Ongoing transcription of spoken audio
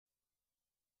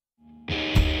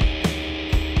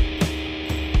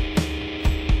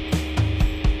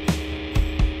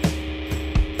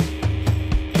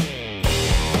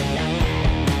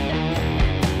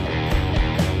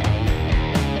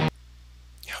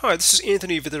Hi, this is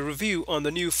Anthony with a review on the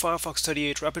new Firefox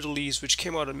 38 rapid release which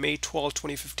came out on May 12,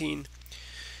 2015.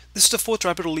 This is the fourth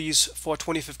rapid release for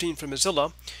 2015 from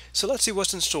Mozilla, so let's see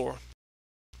what's in store.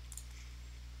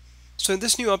 So in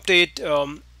this new update,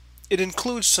 it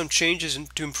includes some changes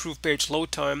to improve page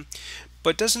load time,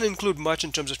 but doesn't include much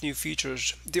in terms of new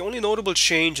features. The only notable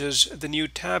change is the new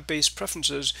tab-based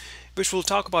preferences, which we'll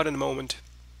talk about in a moment.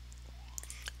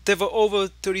 There were over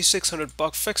 3,600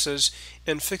 bug fixes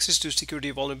and fixes to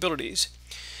security vulnerabilities.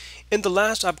 In the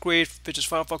last upgrade, which is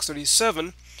Firefox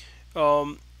 37,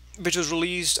 which was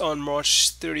released on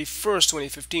March 31st,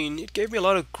 2015, it gave me a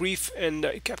lot of grief and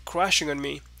it kept crashing on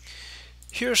me.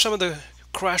 Here are some of the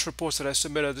crash reports that I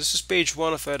submitted. This is page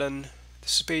 1 of it, and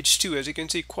this is page 2. As you can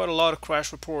see, quite a lot of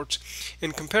crash reports.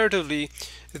 And comparatively,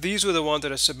 these were the ones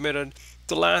that I submitted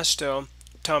the last time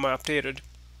I updated.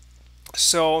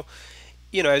 So,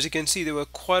 as you can see, there were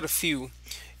quite a few.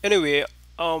 Anyway,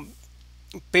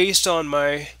 based on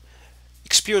my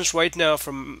experience right now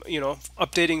from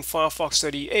updating Firefox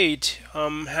 38,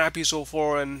 I'm happy so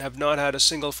far and have not had a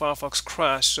single Firefox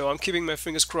crash, so I'm keeping my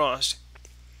fingers crossed.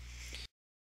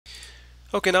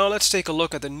 Okay, now let's take a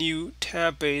look at the new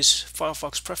tab-based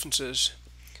Firefox preferences.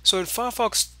 So in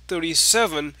Firefox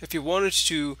 37, if you wanted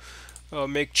to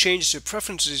make changes to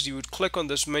preferences, you would click on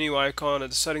this menu icon at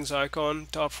the settings icon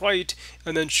top right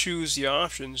and then choose the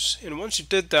options. And once you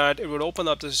did that, it would open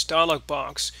up this dialog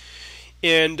box.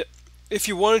 And if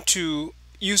you wanted to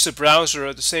use the browser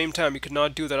at the same time, you could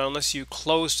not do that unless you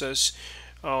close this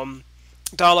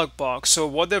dialog box. So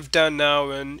what they've done now,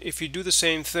 and if you do the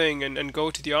same thing and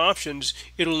go to the options,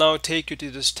 it'll now take you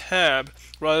to this tab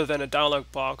rather than a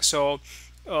dialog box. So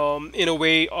in a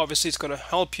way, obviously it's going to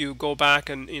help you go back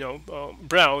and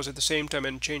browse at the same time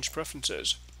and change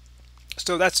preferences.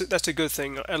 So that's a good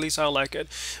thing. At least I like it.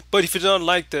 But if you don't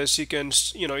like this, you can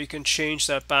change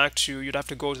that back to, you'd have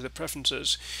to go to the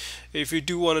preferences. If you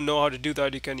do want to know how to do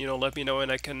that, you can let me know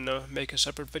and I can make a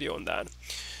separate video on that.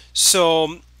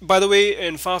 So by the way,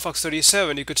 in Firefox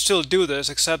 37 you could still do this,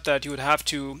 except that you would have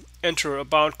to enter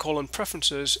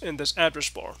about:preferences in this address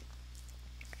bar.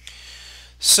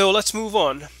 So let's move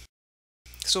on.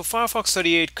 So Firefox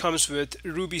 38 comes with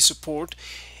Ruby support,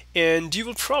 and you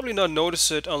will probably not notice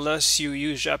it unless you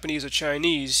use Japanese or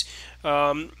Chinese.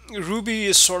 Ruby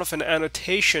is sort of an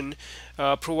annotation,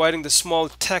 providing the small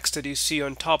text that you see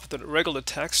on top of the regular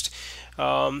text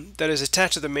that is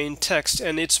attached to the main text,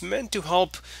 and it's meant to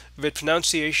help with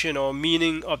pronunciation or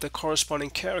meaning of the corresponding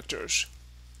characters.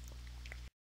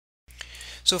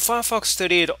 So Firefox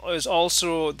 38 is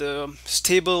also the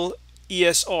stable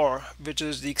ESR, which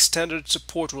is the extended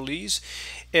support release.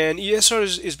 And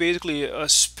ESR is basically a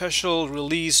special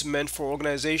release meant for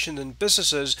organizations and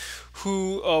businesses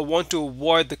who want to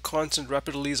avoid the constant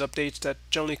rapid release updates that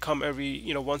generally come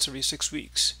once every 6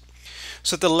 weeks.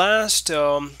 So the last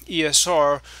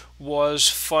ESR was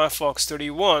Firefox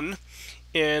 31,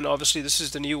 and obviously this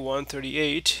is the new one,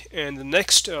 38, and the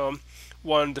next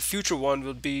one, the future one,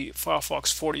 will be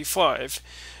Firefox 45,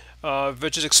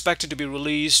 which is expected to be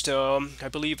released, I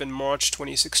believe, in March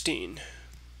 2016.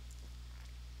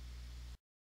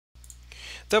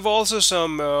 There were also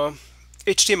some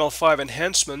HTML5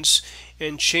 enhancements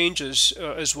and changes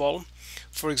as well.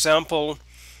 For example,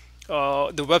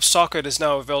 the WebSocket is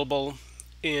now available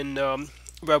in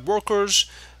web workers.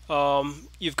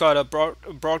 You've got a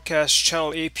broadcast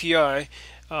channel API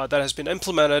that has been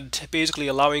implemented, basically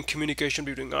allowing communication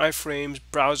between iframes,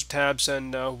 browser tabs,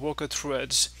 and worker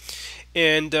threads.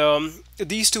 And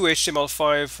these two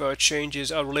HTML5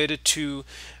 changes are related to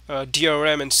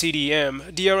DRM and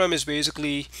CDM. DRM is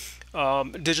basically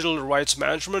digital rights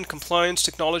management compliance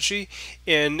technology,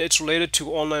 and it's related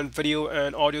to online video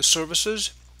and audio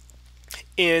services.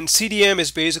 And CDM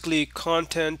is basically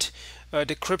content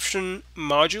decryption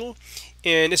module,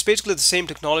 and it's basically the same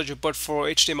technology but for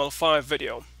HTML5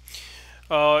 video.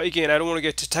 Again, I don't want to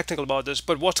get too technical about this,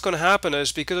 but what's going to happen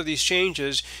is, because of these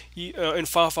changes in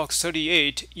Firefox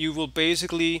 38, you will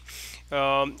basically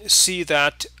see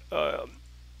that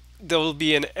there will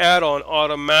be an add-on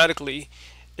automatically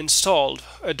installed,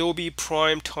 Adobe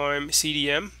Primetime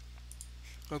CDM.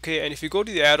 Okay, and if you go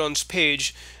to the add-ons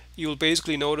page, you'll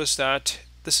basically notice that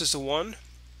this is the one.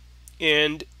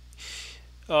 And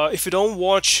if you don't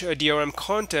watch DRM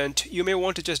content, you may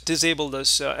want to just disable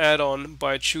this add-on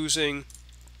by choosing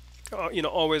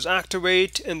always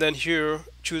activate, and then here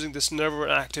choosing this never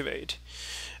activate.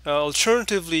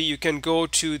 Alternatively, you can go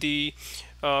to the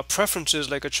preferences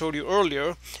like I showed you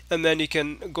earlier, and then you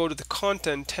can go to the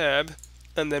content tab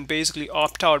and then basically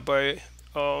opt out by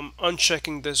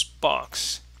unchecking this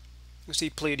box. You see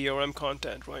play DRM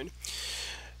content, right?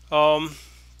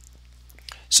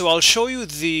 So I'll show you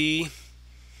the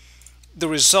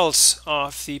results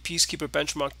of the Peacekeeper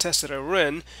benchmark test that I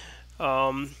ran.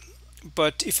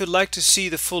 But if you'd like to see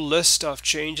the full list of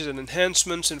changes and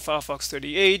enhancements in Firefox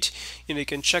 38, you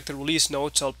can check the release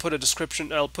notes. I'll put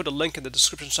a link in the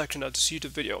description section of this YouTube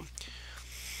video.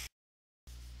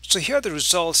 So here are the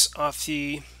results of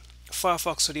the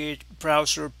Firefox 38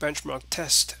 browser benchmark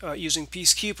test using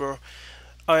Peacekeeper.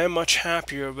 I am much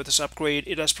happier with this upgrade.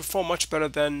 It has performed much better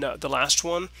than the last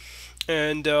one,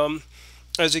 and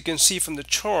as you can see from the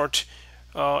chart,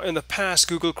 in the past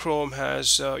Google Chrome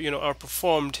has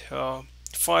outperformed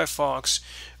Firefox,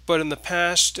 but in the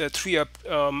past three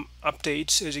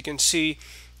updates, as you can see,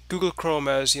 Google Chrome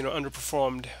has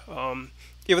underperformed.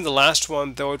 Even the last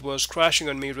one, though it was crashing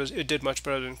on me, it did much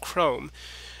better than Chrome.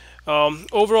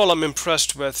 Overall, I'm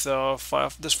impressed with this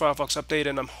Firefox update,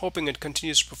 and I'm hoping it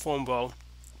continues to perform well.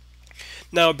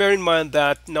 Now, bear in mind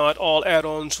that not all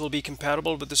add-ons will be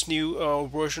compatible with this new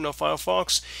version of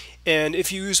Firefox, and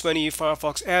if you use many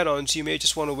Firefox add-ons, you may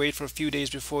just want to wait for a few days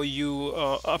before you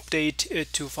update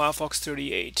it to Firefox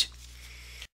 38.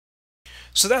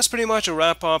 So that's pretty much a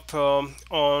wrap-up on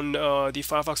the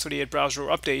Firefox 38 browser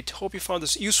update. Hope you found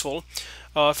this useful.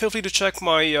 Feel free to check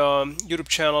my YouTube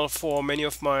channel for many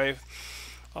of my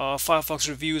Firefox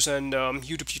reviews and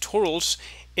YouTube tutorials.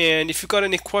 And if you've got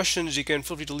any questions, you can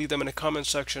feel free to leave them in the comment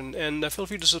section. And feel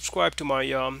free to subscribe to my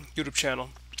YouTube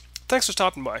channel. Thanks for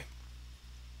stopping by.